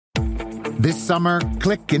This summer,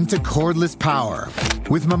 click into cordless power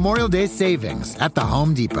with Memorial Day savings at the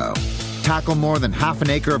Home Depot. Tackle more than half an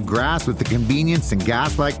acre of grass with the convenience and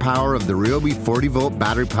gas-like power of the Ryobi 40-volt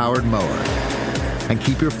battery-powered mower. And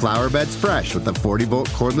keep your flower beds fresh with the 40-volt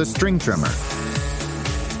cordless string trimmer.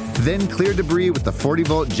 Then clear debris with the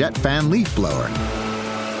 40-volt jet fan leaf blower.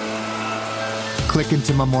 Click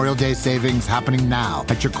into Memorial Day savings happening now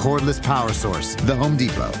at your cordless power source, the Home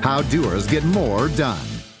Depot. How doers get more done.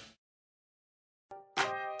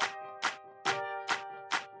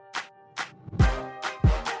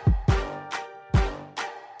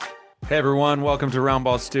 Hey everyone, welcome to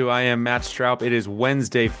Roundball Stew. I am Matt Straub. It is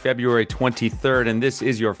Wednesday, February 23rd, and this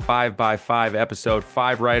is your 5x5 episode.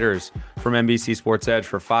 5 writers from NBC Sports Edge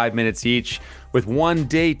for 5 minutes each, with 1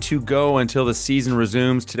 day to go until the season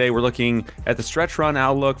resumes. Today we're looking at the stretch run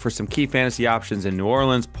outlook for some key fantasy options in New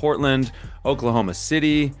Orleans, Portland, Oklahoma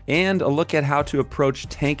City, and a look at how to approach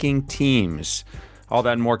tanking teams. All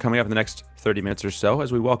that and more coming up in the next 30 minutes or so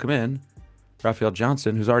as we welcome in Raphael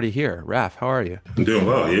Johnson, who's already here. Raph, how are you? I'm doing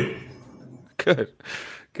well, you?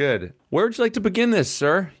 Good. Where would you like to begin this,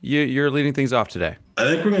 sir? You're leading things off today. I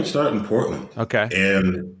think we're going to start in Portland. Okay.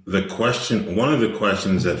 And one of the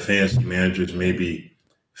questions that fantasy managers may be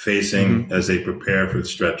facing as they prepare for the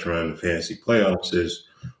stretch run fantasy playoffs is,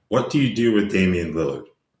 what do you do with Damian Lillard?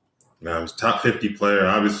 Now, he's a top 50 player.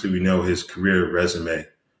 Obviously, we know his career resume.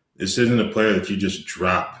 This isn't a player that you just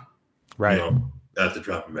drop, right? At the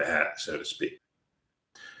drop of a hat, so to speak.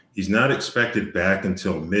 He's not expected back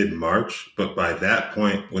until mid-March, but by that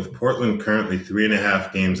point, with Portland currently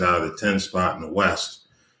 3.5 games out of the 10 spot in the West,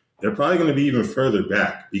 they're probably going to be even further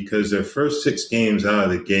back because their first 6 games out of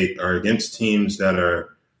the gate are against teams that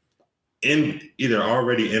are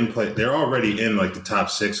already in play. They're already in like the top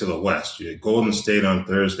 6 of the West. You get Golden State on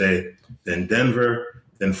Thursday, then Denver,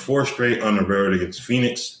 then 4 straight on the road against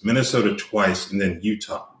Phoenix, Minnesota twice, and then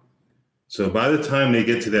Utah. So by the time they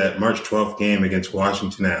get to that March 12th game against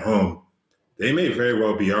Washington at home, they may very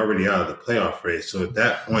well be already out of the playoff race. So at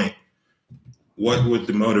that point, what would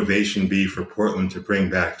the motivation be for Portland to bring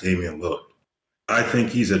back Damian Lillard? I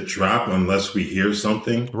think he's a drop unless we hear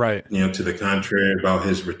something, right? To the contrary about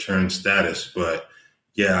his return status. But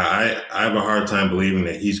yeah, I have a hard time believing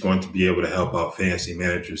that he's going to be able to help out fantasy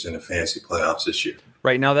managers in the fantasy playoffs this year.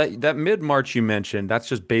 Right. Now, that mid-March you mentioned, that's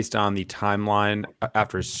just based on the timeline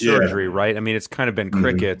after his surgery, right? I mean, it's kind of been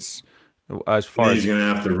crickets as far as... He's going to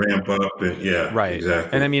have to ramp up. Right.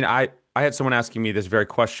 Exactly. And I mean, I had someone asking me this very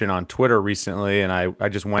question on Twitter recently, and I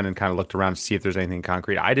just went and kind of looked around to see if there's anything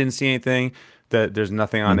concrete. I didn't see anything. There's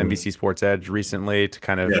nothing on NBC Sports Edge recently to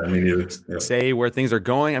kind of say where things are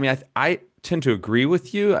going. I mean, I tend to agree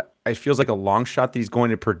with you. It feels like a long shot that he's going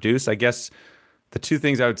to produce. I guess the two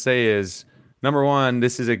things I would say is, number one,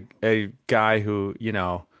 this is a guy who,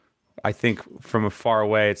 I think from far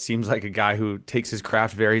away, it seems like a guy who takes his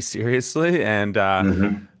craft very seriously. And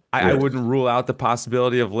I wouldn't rule out the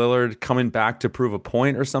possibility of Lillard coming back to prove a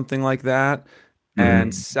point or something like that.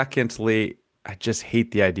 And secondly, I just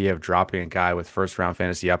hate the idea of dropping a guy with first-round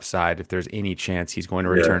fantasy upside if there's any chance he's going to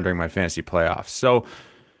return during my fantasy playoffs. So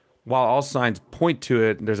while all signs point to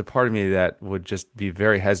it, there's a part of me that would just be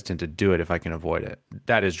very hesitant to do it if I can avoid it.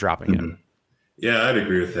 That is dropping him. Yeah, I'd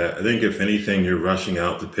agree with that. I think if anything, you're rushing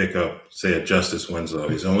out to pick up, say, a Justice Winslow.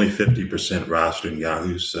 He's only 50% rostered in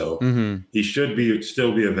Yahoo, so he should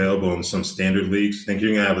still be available in some standard leagues. I think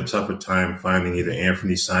you're going to have a tougher time finding either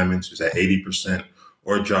Anthony Simons, who's at 80%,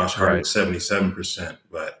 or Josh Hart at 77%.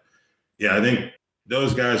 But, yeah, I think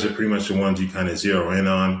those guys are pretty much the ones you kind of zero in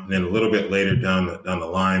on. And then a little bit later down the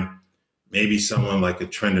line, maybe someone like a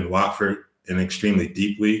Trendon Watford in extremely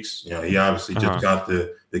deep leagues. He obviously just got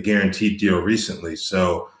the guaranteed deal recently.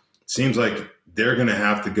 So it seems like they're going to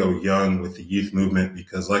have to go young with the youth movement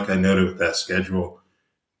because, like I noted with that schedule,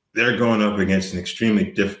 they're going up against an extremely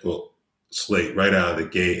difficult slate right out of the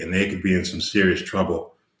gate, and they could be in some serious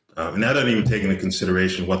trouble. And that doesn't even take into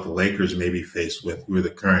consideration what the Lakers may be faced with, who are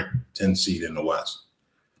the current 10 seed in the West.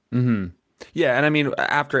 Yeah, and I mean,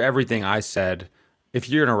 after everything I said, if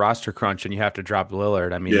you're in a roster crunch and you have to drop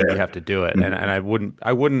Lillard, I mean, you have to do it. And I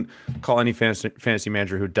wouldn't call any fantasy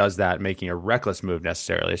manager who does that making a reckless move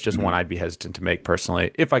necessarily. It's just one I'd be hesitant to make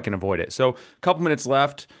personally if I can avoid it. So a couple minutes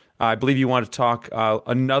left. I believe you want to talk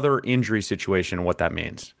another injury situation and what that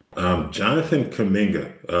means. Jonathan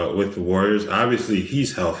Kuminga with the Warriors. Obviously,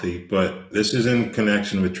 he's healthy, but this is in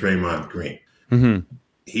connection with Draymond Green.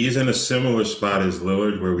 He's in a similar spot as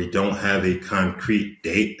Lillard where we don't have a concrete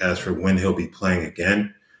date as for when he'll be playing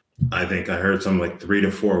again. I think I heard something like 3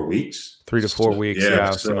 to 4 weeks. 3 to 4 weeks,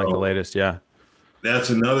 something like the latest, yeah. that's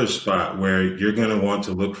another spot where you're going to want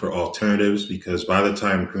to look for alternatives, because by the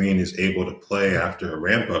time Green is able to play after a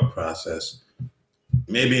ramp-up process,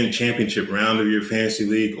 maybe in a championship round of your fantasy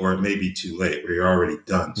league, or it may be too late where you're already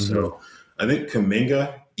done. Mm-hmm. So I think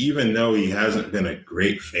Kuminga, even though he hasn't been a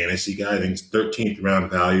great fantasy guy, I think it's 13th round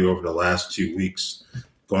value over the last 2 weeks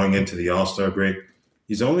going into the All-Star break.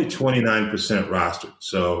 He's only 29% rostered.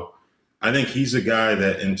 So I think he's a guy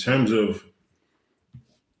that, in terms of,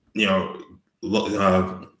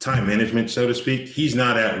 time management, so to speak, he's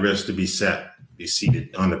not at risk to be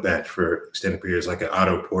seated on the bench for extended periods, like an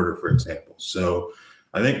Otto Porter, for example. So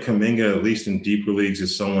I think Kuminga, at least in deeper leagues,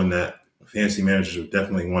 is someone that fantasy managers would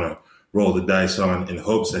definitely want to roll the dice on, in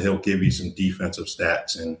hopes that he'll give you some defensive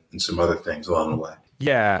stats and some other things along the way.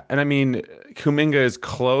 Yeah, and I mean, Kuminga is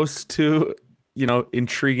close to,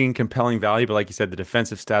 intriguing, compelling value, but like you said, the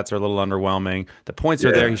defensive stats are a little underwhelming. The points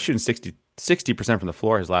are there. He's shooting 60% from the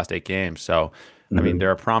floor his last 8 games. So, I mean, there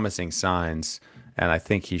are promising signs, and I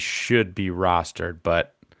think he should be rostered,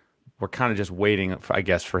 but we're kind of just waiting, I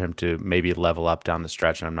guess, for him to maybe level up down the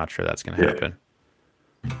stretch, and I'm not sure that's going to happen.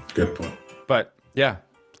 Good point. But, yeah.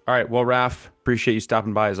 All right. Well, Raph, appreciate you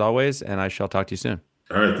stopping by as always, and I shall talk to you soon.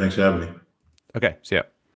 All right. Thanks for having me. Okay. See ya.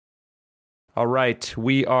 All right.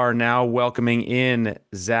 We are now welcoming in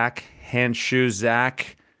Zach Hanshu.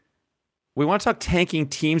 Zach, we want to talk tanking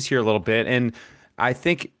teams here a little bit, and I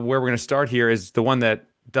think where we're going to start here is the one that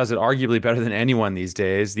does it arguably better than anyone these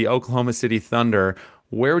days, the Oklahoma City Thunder.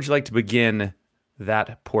 Where would you like to begin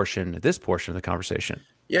this portion of the conversation?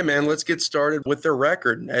 Yeah, man, let's get started with their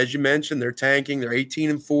record. As you mentioned, they're tanking. They're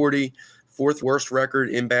 18-40, fourth worst record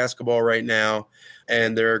in basketball right now,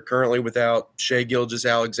 and they're currently without Shai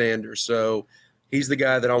Gilgeous-Alexander. So he's the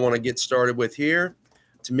guy that I want to get started with here.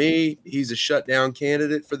 To me, he's a shutdown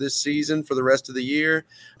candidate for this season, for the rest of the year.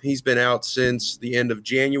 He's been out since the end of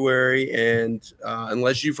January, and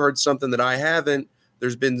unless you've heard something that I haven't,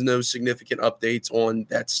 there's been no significant updates on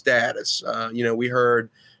that status. We heard,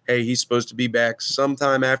 hey, he's supposed to be back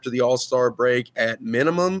sometime after the All-Star break at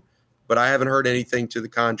minimum, but I haven't heard anything to the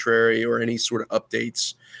contrary or any sort of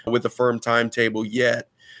updates with a firm timetable yet.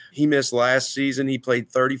 He missed last season. He played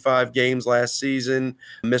 35 games last season,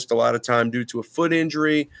 missed a lot of time due to a foot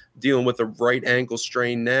injury, dealing with a right ankle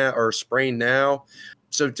sprain now.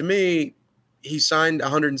 So to me, he signed a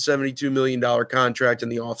 $172 million contract in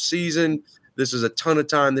the offseason. This is a ton of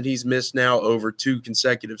time that he's missed now over 2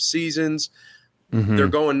 consecutive seasons. Mm-hmm. They're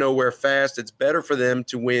going nowhere fast. It's better for them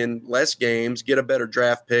to win less games, get a better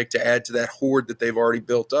draft pick to add to that horde that they've already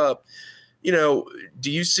built up.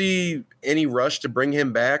 Do you see any rush to bring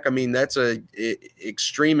him back? I mean, that's a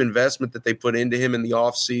extreme investment that they put into him in the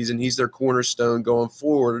offseason. He's their cornerstone going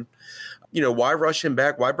forward. Why rush him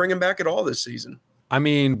back? Why bring him back at all this season? I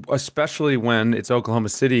mean, especially when it's Oklahoma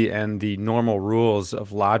City and the normal rules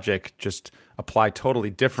of logic just apply totally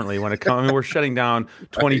differently when it comes. I mean, we're shutting down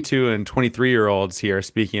 22 and 23-year-olds here,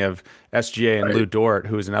 speaking of SGA and Lou Dort,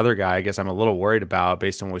 who is another guy I guess I'm a little worried about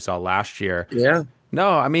based on what we saw last year. Yeah.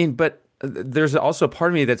 No, I mean, but there's also a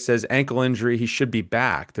part of me that says ankle injury, he should be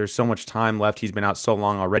back. There's so much time left. He's been out so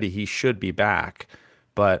long already. He should be back.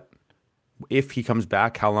 But if he comes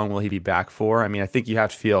back, how long will he be back for? I mean, I think you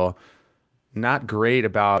have to feel not great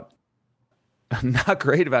about having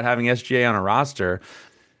SGA on a roster.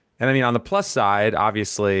 And I mean, on the plus side,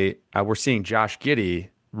 obviously, we're seeing Josh Giddey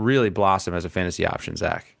really blossom as a fantasy option,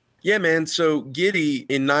 Zach. Yeah, man. So Giddey,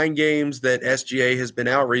 in 9 games that SGA has been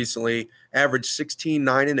out recently, averaged 16,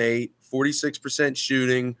 9, and 8, 46%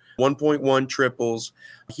 shooting, 1.1 triples.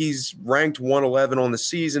 He's ranked 111 on the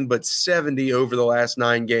season, but 70 over the last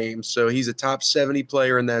 9 games. So he's a top 70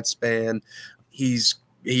 player in that span.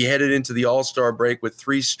 He headed into the All-Star break with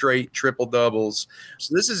 3 straight triple-doubles.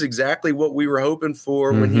 So this is exactly what we were hoping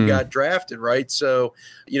for when he got drafted, right? So,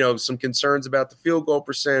 some concerns about the field goal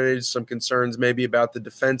percentage, some concerns maybe about the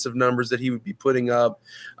defensive numbers that he would be putting up.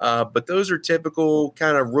 But those are typical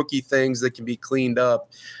kind of rookie things that can be cleaned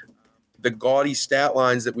up. The gaudy stat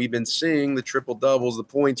lines that we've been seeing, the triple-doubles, the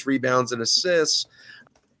points, rebounds, and assists,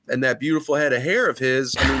 and that beautiful head of hair of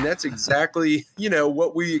his, I mean, that's exactly,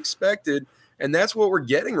 what we expected. And that's what we're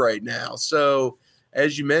getting right now. So,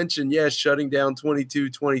 as you mentioned, shutting down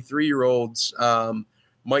 22, 23-year-olds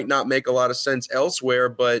might not make a lot of sense elsewhere,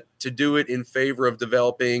 but to do it in favor of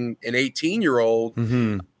developing an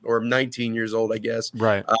 18-year-old or 19 years old, I guess.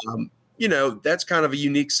 Right. That's kind of a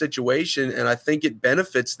unique situation, and I think it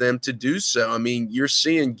benefits them to do so. I mean, you're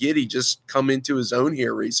seeing Giddey just come into his own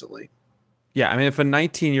here recently. Yeah, I mean, if a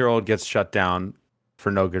 19-year-old gets shut down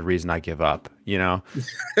for no good reason, I give up, Right.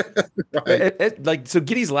 So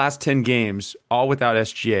Giddey's last 10 games, all without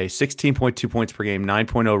SGA, 16.2 points per game,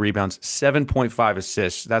 9.0 rebounds, 7.5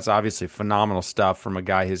 assists. That's obviously phenomenal stuff from a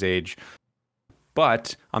guy his age.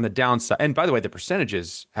 But on the downside, and by the way, the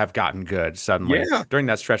percentages have gotten good suddenly. Yeah. During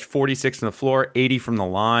that stretch, 46 from the floor, 80 from the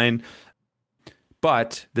line.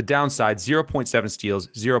 But the downside, 0.7 steals,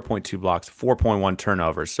 0.2 blocks, 4.1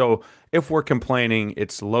 turnovers. So if we're complaining,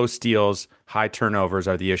 it's low steals, high turnovers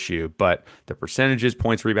are the issue. But the percentages,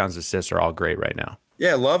 points, rebounds, assists are all great right now.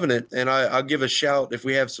 Yeah, loving it. And I'll give a shout, if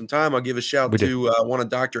we have some time, I'll give a shout to one of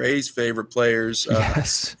Dr. A's favorite players.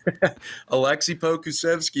 Yes. Alexei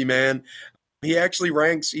Pokusevski, man. He actually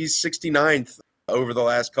ranks, he's 69th over the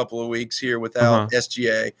last couple of weeks here without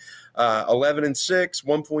SGA. 11 and 6,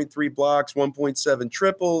 1.3 blocks, 1.7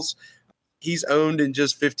 triples. He's owned in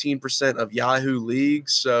just 15% of Yahoo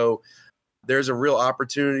leagues. So there's a real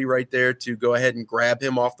opportunity right there to go ahead and grab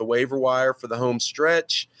him off the waiver wire for the home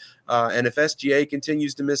stretch. And if SGA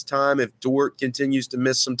continues to miss time, if Dort continues to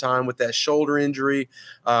miss some time with that shoulder injury,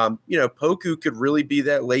 Poku could really be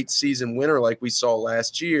that late season winner like we saw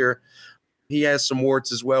last year. He has some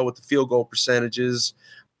warts as well with the field goal percentages,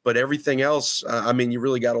 but everything else, you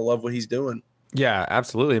really got to love what he's doing. Yeah,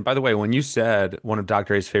 absolutely. And by the way, when you said one of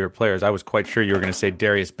Dr. A's favorite players, I was quite sure you were going to say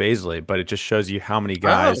Darius Bazley, but it just shows you how many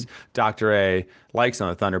guys Dr. A likes on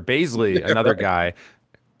the Thunder. Bazley, another guy.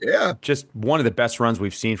 Yeah. Just one of the best runs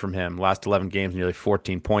we've seen from him. Last 11 games, nearly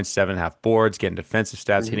 14 points, 7.5 boards, getting defensive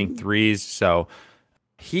stats, hitting threes. So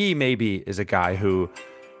he maybe is a guy who,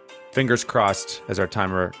 fingers crossed, as our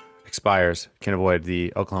timer expires, can avoid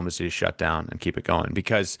the Oklahoma City shutdown and keep it going,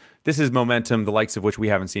 because this is momentum, the likes of which we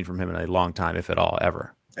haven't seen from him in a long time, if at all,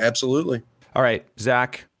 ever. Absolutely. All right,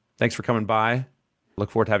 Zach, thanks for coming by. Look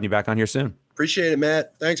forward to having you back on here soon. Appreciate it,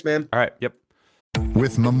 Matt. Thanks, man. All right, yep.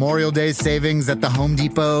 With Memorial Day savings at the Home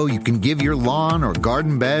Depot, you can give your lawn or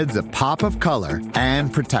garden beds a pop of color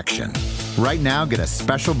and protection. Right now, get a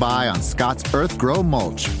special buy on Scott's Earth Grow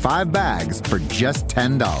Mulch, 5 bags for just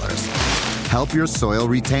 $10. Help your soil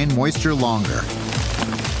retain moisture longer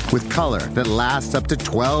with color that lasts up to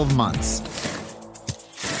 12 months.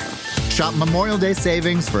 Shop Memorial Day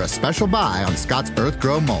savings for a special buy on Scott's Earth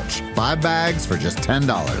Grow Mulch, 5 bags for just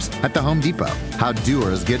 $10 at the Home Depot. How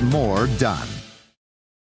doers get more done.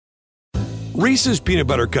 Reese's peanut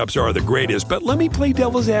butter cups are the greatest, but let me play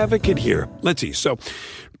devil's advocate here. Let's see. So,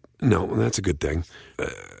 no, that's a good thing.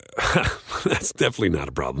 That's definitely not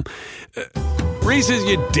a problem. Reese's,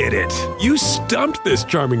 you did it. You stumped this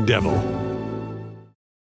charming devil.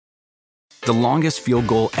 The longest field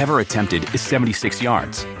goal ever attempted is 76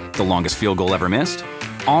 yards. The longest field goal ever missed?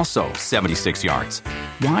 Also 76 yards.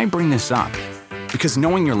 Why bring this up? Because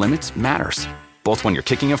knowing your limits matters, both when you're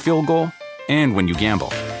kicking a field goal and when you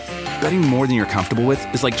gamble. Betting more than you're comfortable with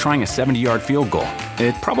is like trying a 70-yard field goal.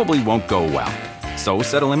 It probably won't go well. So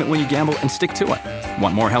set a limit when you gamble and stick to it.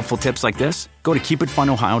 Want more helpful tips like this? Go to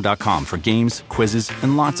keepitfunohio.com for games, quizzes,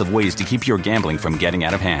 and lots of ways to keep your gambling from getting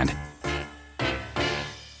out of hand.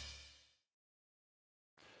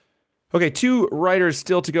 Okay, 2 writers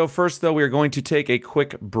still to go. First, though, we are going to take a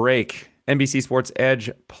quick break. NBC Sports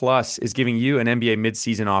Edge Plus is giving you an NBA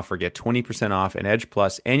midseason offer. Get 20% off an Edge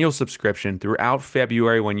Plus annual subscription throughout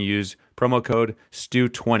February when you use promo code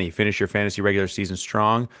STU20. Finish your fantasy regular season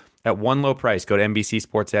strong at one low price. Go to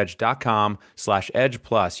NBCSportsEdge.com/Edge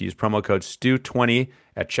Plus. Use promo code STU20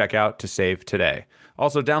 at checkout to save today.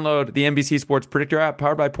 Also, download the NBC Sports Predictor app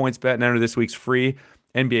powered by PointsBet and enter this week's free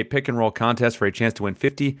NBA Pick and Roll contest for a chance to win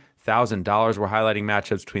 $50,000. We're highlighting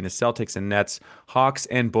matchups between the Celtics and Nets, Hawks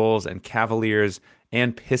and Bulls, and Cavaliers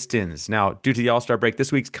and Pistons. Now, due to the All-Star break,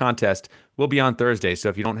 this week's contest will be on Thursday, so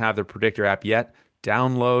if you don't have the Predictor app yet,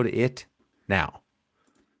 download it now.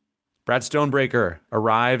 Brad Stonebreaker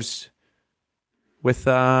arrives with,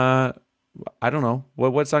 I don't know,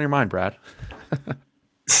 what's on your mind, Brad?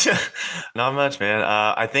 Not much, man.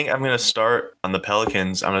 I think I'm going to start on the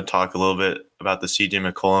Pelicans. I'm going to talk a little bit about the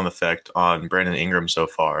CJ McCollum effect on Brandon Ingram so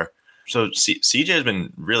far. So CJ has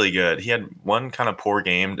been really good. He had one kind of poor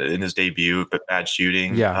game in his debut, but bad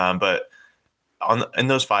shooting. Yeah. But in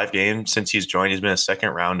those 5 games since he's joined, he's been a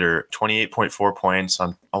second rounder, 28.4 points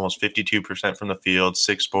on almost 52% from the field,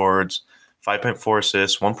 6 boards, 5.4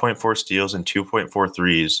 assists, 1.4 steals, and 2.4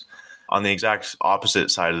 threes. On the exact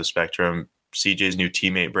opposite side of the spectrum, CJ's new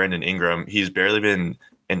teammate, Brandon Ingram, he's barely been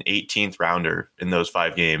an 18th rounder in those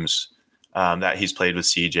 5 games that he's played with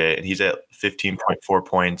CJ, and he's at 15.4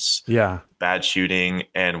 points, bad shooting,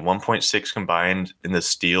 and 1.6 combined in the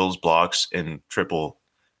steals, blocks, and triple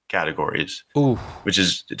categories. Ooh, which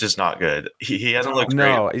is just not good. He hasn't looked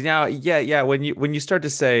great. great. Now, yeah. When you start to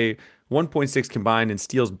say 1.6 combined in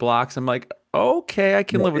steals, blocks. I'm like, okay, I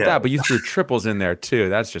can live with that. But you threw triples in there too.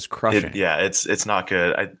 That's just crushing. It's not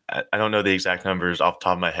good. I don't know the exact numbers off the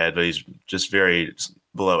top of my head, but he's just very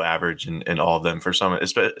below average in all of them for someone,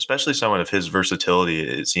 especially someone of his versatility.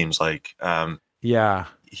 It seems like,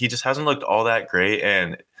 he just hasn't looked all that great,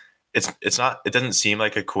 and it doesn't seem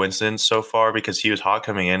like a coincidence so far, because he was hot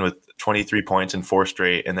coming in with 23 points in 4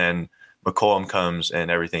 straight, and then McCollum comes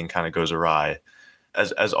and everything kind of goes awry.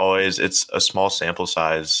 As always, it's a small sample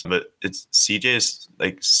size, but it's CJ's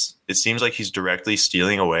like, it seems like he's directly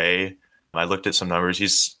stealing away. I looked at some numbers.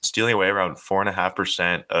 He's stealing away around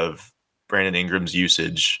 4.5% of Brandon Ingram's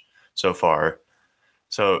usage so far.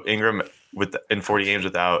 So Ingram in 40 games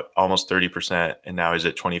without, almost 30%, and now he's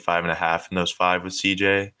at 25.5 in those 5 with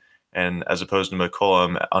CJ. And as opposed to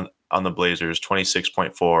McCollum on the Blazers,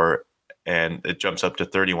 26.4, and it jumps up to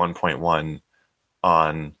 31.1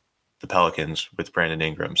 on the Pelicans with Brandon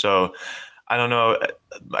Ingram. So I don't know.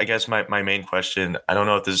 I guess my main question, I don't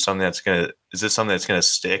know if this is something that's going to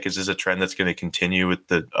stick? Is this a trend that's going to continue with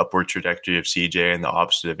the upward trajectory of CJ and the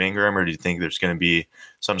opposite of Ingram? Or do you think there's going to be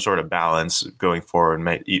some sort of balance going forward and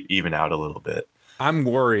might even out a little bit? I'm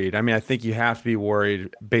worried. I mean, I think you have to be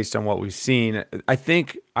worried based on what we've seen. I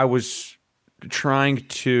think I was trying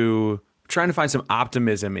to find some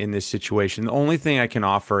optimism in this situation. The only thing I can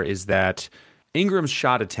offer is that Ingram's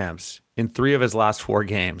shot attempts in 3 of his last 4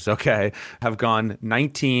 games, have gone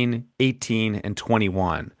 19, 18, and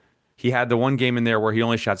 21. He had the one game in there where he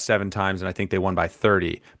only shot 7 times, and I think they won by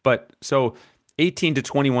 30. But so 18 to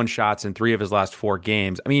 21 shots in 3 of his last 4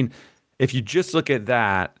 games. I mean, if you just look at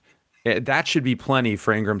that, that should be plenty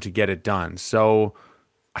for Ingram to get it done. So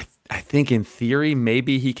I think in theory,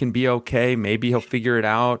 maybe he can be okay. Maybe he'll figure it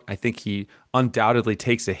out. I think he undoubtedly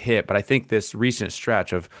takes a hit, but I think this recent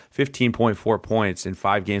stretch of 15.4 points in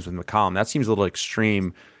 5 games with McCollum, that seems a little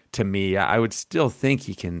extreme to me. I would still think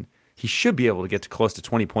he should be able to get to close to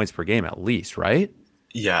 20 points per game at least, right?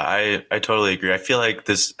 Yeah, I totally agree. I feel like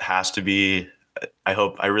this has to be,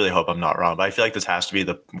 I really hope I'm not wrong, but I feel like this has to be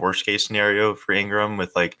the worst case scenario for Ingram,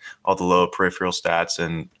 with like all the low peripheral stats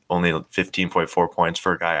and only 15.4 points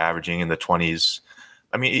for a guy averaging in the 20s.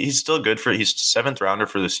 I mean, he's still good he's 7th rounder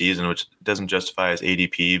for the season, which doesn't justify his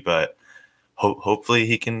ADP, but hopefully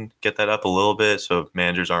he can get that up a little bit so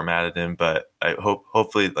managers aren't mad at him. But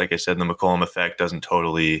hopefully, like I said, the McCollum effect doesn't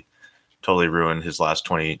totally ruin his last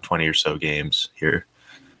 20 or so games here.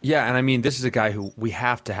 Yeah, and I mean, this is a guy who we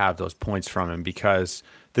have to have those points from him, because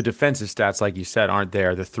the defensive stats, like you said, aren't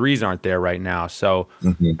there. The threes aren't there right now. So,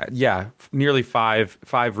 nearly five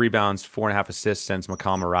rebounds, 4.5 assists since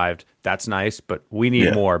McCollum arrived. That's nice, but we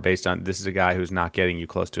need more based on this is a guy who's not getting you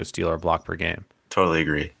close to a steal or a block per game. Totally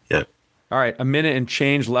agree. Yep. All right, a minute and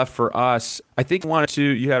change left for us. I think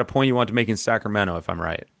you had a point you wanted to make in Sacramento, if I'm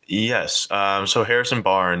right. Yes. So Harrison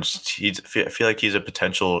Barnes, I feel like he's a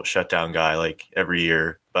potential shutdown guy like every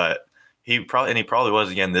year, but he probably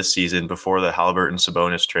was again this season before the Halliburton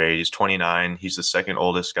Sabonis trade. He's 29. He's the 2nd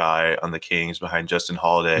oldest guy on the Kings behind Justin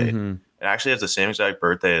Holiday. And actually has the same exact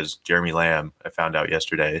birthday as Jeremy Lamb, I found out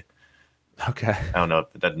yesterday. Okay. I don't know.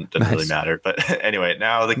 It doesn't really matter. But anyway,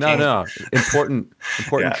 now the Kings. No.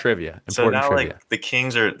 Important trivia. So now like the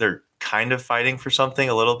Kings they're kind of fighting for something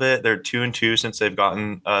a little bit. They're 2-2 since they've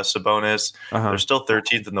gotten Sabonis. They're still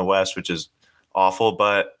 13th in the West, which is awful,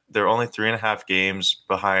 but they're only 3.5 games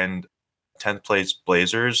behind 10th place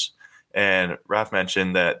Blazers. And Raph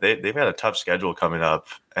mentioned that they've had a tough schedule coming up.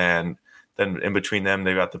 And then in between them,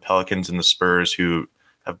 they've got the Pelicans and the Spurs, who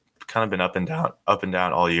have kind of been up and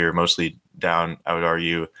down all year, mostly down, I would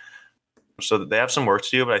argue. So they have some work to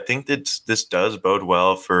do, but I think that this does bode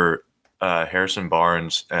well for Harrison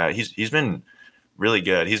Barnes. He's been really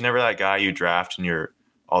good. He's never that guy you draft and you're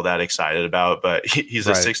all that excited about, but he's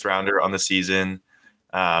a 6th rounder on the season.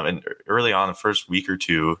 And early on, the first week or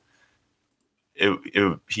two,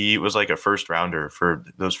 he was like a 1st rounder for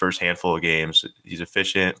those first handful of games. He's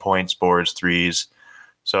efficient, points, boards, threes.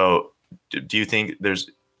 So do you think there's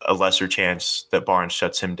a lesser chance that Barnes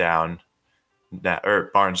shuts him down?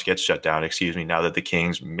 Or Barnes gets shut down, now that the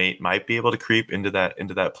Kings might be able to creep into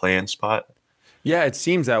that play-in spot? Yeah, it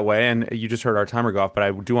seems that way. And you just heard our timer go off, but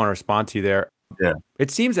I do want to respond to you there. Yeah, it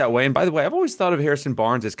seems that way. And by the way, I've always thought of Harrison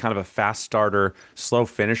Barnes as kind of a fast starter, slow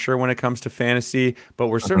finisher when it comes to fantasy, but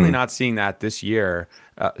we're certainly not seeing that this year.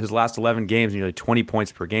 His last 11 games, nearly 20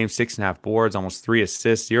 points per game, 6.5 boards, almost 3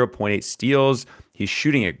 assists, 0.8 steals. He's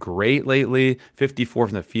shooting it great lately, 54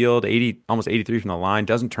 from the field, almost 83 from the line,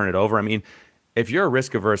 doesn't turn it over. I mean, if you're a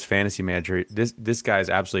risk-averse fantasy manager, this guy is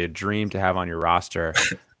absolutely a dream to have on your roster.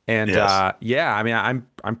 And yes. I mean,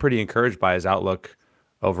 I'm pretty encouraged by his outlook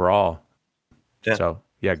overall. Yeah. So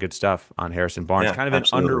Yeah, good stuff on Harrison Barnes. Yeah, kind of an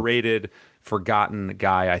absolutely. underrated, forgotten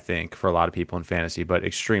guy, I think, for a lot of people in fantasy, but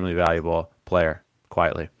extremely valuable player,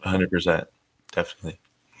 quietly. 100%. Definitely.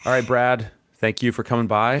 All right, Brad, thank you for coming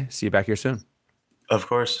by. See you back here soon. Of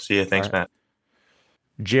course. See you. Thanks, All right. Matt.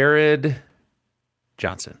 Jared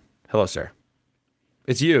Johnson. Hello, sir.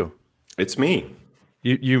 It's you. It's me.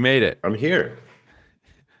 You made it. I'm here.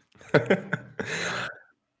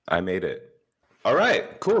 I made it. All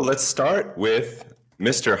right, cool. Let's start with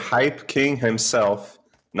Mr. Hype King himself,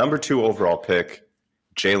 number 2 overall pick,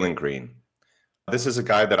 Jalen Green. This is a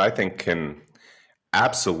guy that I think can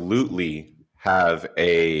absolutely have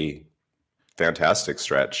a fantastic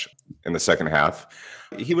stretch in the second half.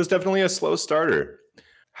 He was definitely a slow starter.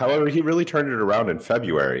 However, he really turned it around in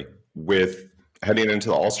February. With heading into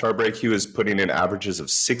the All-Star break, he was putting in averages of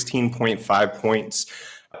 16.5 points,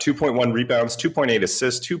 2.1 rebounds, 2.8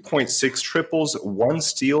 assists, 2.6 triples, 1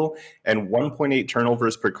 steal, and 1.8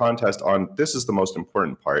 turnovers per contest on, this is the most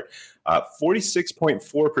important part,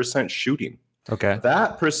 46.4% shooting. Okay.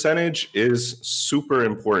 That percentage is super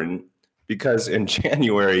important because in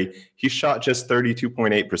January, he shot just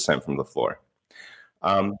 32.8% from the floor.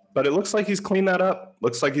 But it looks like he's cleaned that up.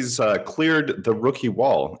 Looks like he's cleared the rookie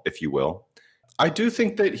wall, if you will. I do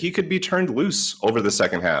think that he could be turned loose over the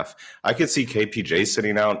second half. I could see KPJ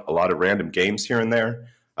sitting out a lot of random games here and there.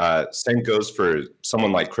 Same goes for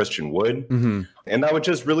someone like Christian Wood. Mm-hmm. And that would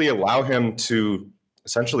just really allow him to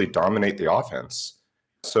essentially dominate the offense.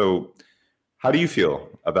 So how do you feel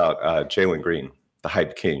about Jalen Green, the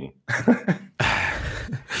Hype King?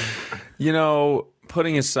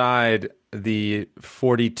 Putting aside the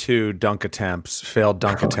 42 failed dunk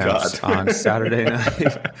attempts on Saturday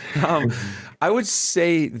night, I would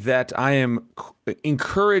say that I am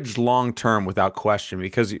encouraged long-term without question,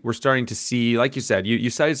 because we're starting to see, like you said, you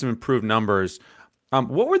cited some improved numbers.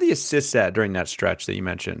 What were the assists at during that stretch that you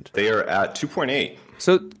mentioned? They are at 2.8.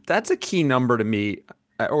 So that's a key number to me,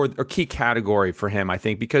 or key category for him, I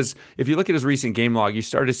think, because if you look at his recent game log, you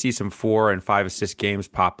start to see some 4 and 5 assist games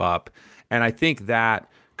pop up. And I think that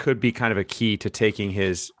could be kind of a key to taking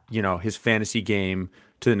his fantasy game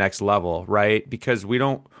to the next level, right? Because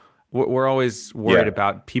we're always worried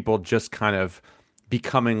about people just kind of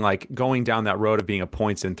becoming like going down that road of being a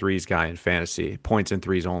points and threes guy in fantasy, points and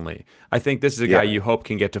threes only. I think this is a guy you hope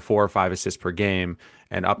can get to 4 or 5 assists per game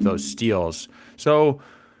and up those steals. So,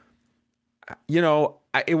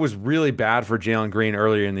 it was really bad for Jalen Green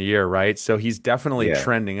earlier in the year, right? So he's definitely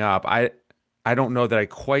trending up. I don't know that I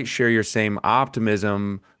quite share your same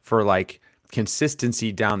optimism for like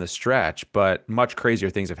consistency down the stretch, but much crazier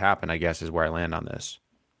things have happened, I guess, is where I land on this.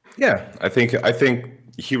 Yeah, I think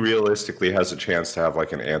he realistically has a chance to have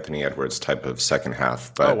like an Anthony Edwards type of second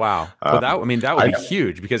half. But, oh wow! Well, that would be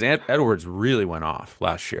huge because Edwards really went off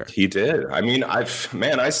last year. He did. I mean, I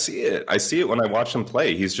see it. I see it when I watch him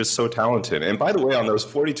play. He's just so talented. And by the way, on those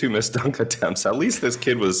 42 missed dunk attempts, at least this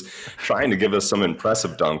kid was trying to give us some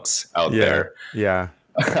impressive dunks out there. Yeah,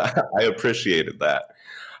 I appreciated that.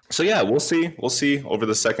 So yeah, we'll see. We'll see over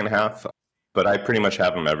the second half. But I pretty much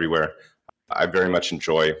have him everywhere. I very much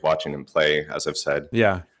enjoy watching him play, as I've said.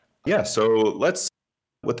 Yeah. So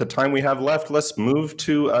with the time we have left, let's move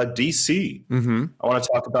to DC. Mm-hmm. I want to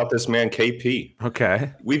talk about this man, KP.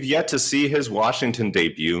 Okay. We've yet to see his Washington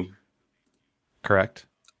debut. Correct.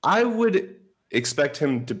 I would expect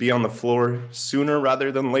him to be on the floor sooner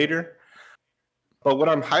rather than later. But what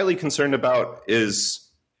I'm highly concerned about is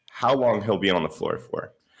how long he'll be on the floor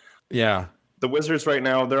for. Yeah. The Wizards right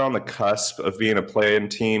now, they're on the cusp of being a play-in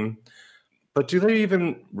team. But do they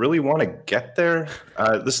even really want to get there?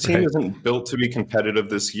 This team isn't built to be competitive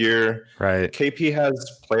this year. Right. KP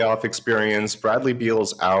has playoff experience. Bradley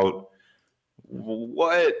Beal's out.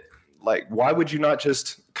 Why would you not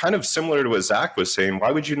just, kind of similar to what Zach was saying,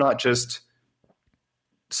 why would you not just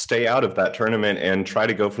stay out of that tournament and try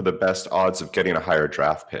to go for the best odds of getting a higher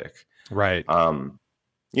draft pick? Right.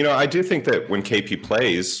 I do think that when KP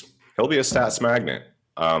plays, he'll be a stats magnet.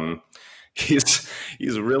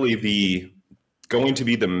 He's really going to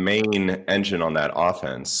be the main engine on that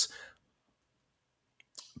offense.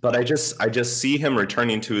 But I just see him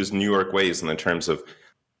returning to his New York ways in the terms of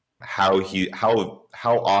how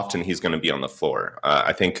often he's going to be on the floor.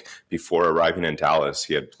 I think before arriving in Dallas,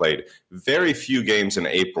 he had played very few games in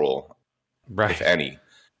April, if any.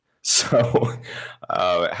 So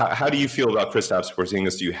how do you feel about Kristaps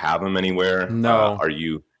Porzingis? Do you have him anywhere? No. Are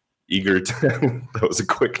you eager to that was a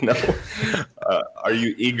quick no. Are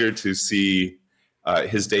you eager to see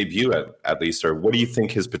his debut at least, or what do you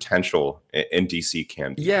think his potential in DC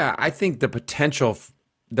can be? Yeah, I think the potential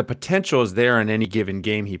the potential is there in any given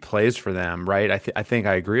game he plays for them, right? I think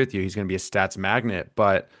I agree with you. He's going to be a stats magnet,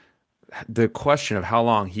 but the question of how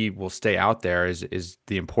long he will stay out there is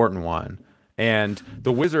the important one. And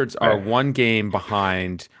the Wizards are one game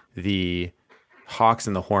behind the Hawks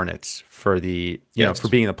and the Hornets for the for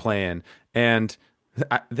being the play-in. And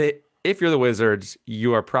if you're the Wizards,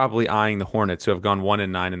 you are probably eyeing the Hornets, who have gone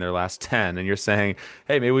 1-9 in their last 10, and you're saying,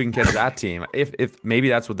 "Hey, maybe we can catch that team." If maybe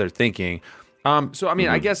that's what they're thinking. So I mean,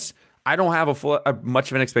 I guess I don't have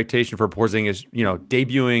much of an expectation for Porzingis,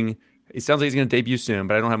 debuting. It sounds like he's going to debut soon,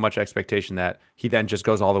 but I don't have much expectation that he then just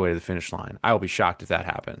goes all the way to the finish line. I will be shocked if that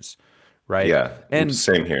happens, right? Yeah, and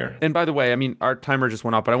same here. And by the way, I mean, our timer just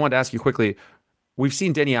went up, but I wanted to ask you quickly. We've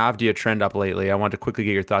seen Deni Avdija trend up lately. I wanted to quickly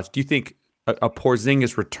get your thoughts. Do you think a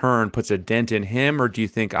Porzingis return puts a dent in him, or do you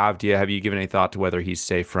think Avdija, have you given any thought to whether he's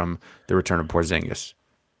safe from the return of Porzingis?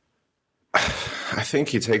 I think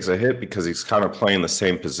he takes a hit because he's kind of playing the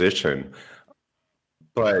same position.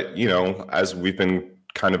 But, as we've been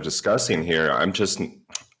kind of discussing here, I'm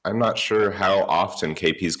not sure how often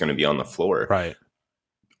KP is going to be on the floor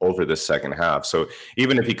over the second half. So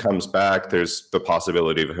even if he comes back, there's the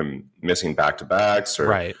possibility of him missing back-to-backs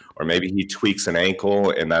or maybe he tweaks an ankle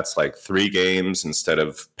and that's like 3 games instead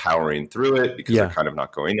of powering through it because they're kind of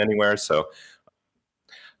not going anywhere. So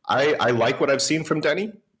I like what I've seen from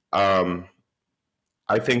Deni.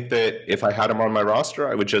 I think that if I had him on my roster,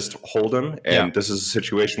 I would just hold him. And this is a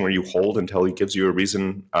situation where you hold until he gives you a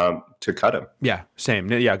reason to cut him. Yeah,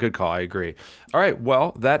 same. Yeah, good call. I agree. All right,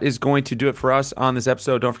 well, that is going to do it for us on this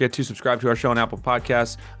episode. Don't forget to subscribe to our show on Apple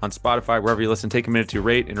Podcasts, on Spotify, wherever you listen. Take a minute to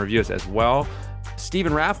rate and review us as well. Steve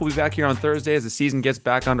and Raph will be back here on Thursday as the season gets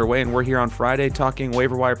back underway, and we're here on Friday talking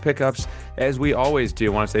waiver wire pickups as we always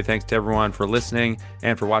do. I want to say thanks to everyone for listening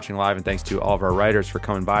and for watching live, and thanks to all of our writers for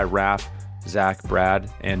coming by, Raph, Zach, Brad,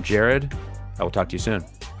 and Jared. I will talk to you soon.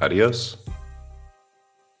 Adios.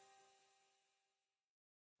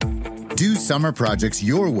 Do summer projects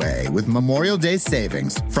your way with Memorial Day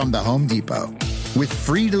savings from the Home Depot. With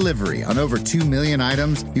free delivery on over 2 million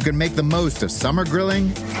items, you can make the most of summer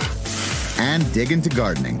grilling and dig into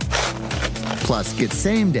gardening. Plus, get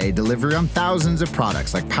same-day delivery on thousands of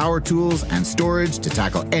products like power tools and storage to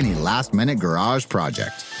tackle any last-minute garage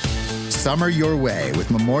project. Summer your way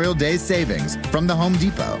with Memorial Day savings from the Home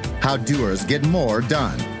Depot. How doers get more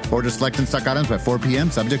done. Order select and stock items by 4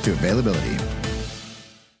 p.m. subject to availability.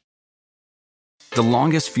 The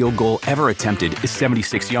longest field goal ever attempted is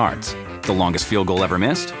 76 yards. The longest field goal ever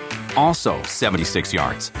missed? Also 76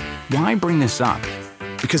 yards. Why bring this up?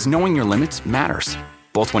 Because knowing your limits matters,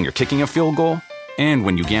 both when you're kicking a field goal and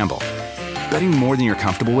when you gamble. Betting more than you're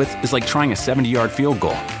comfortable with is like trying a 70-yard field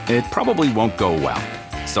goal. It probably won't go well.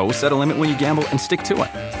 So set a limit when you gamble and stick to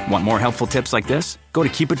it. Want more helpful tips like this? Go to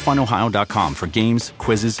keepitfunohio.com for games,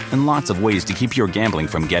 quizzes, and lots of ways to keep your gambling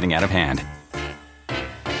from getting out of hand.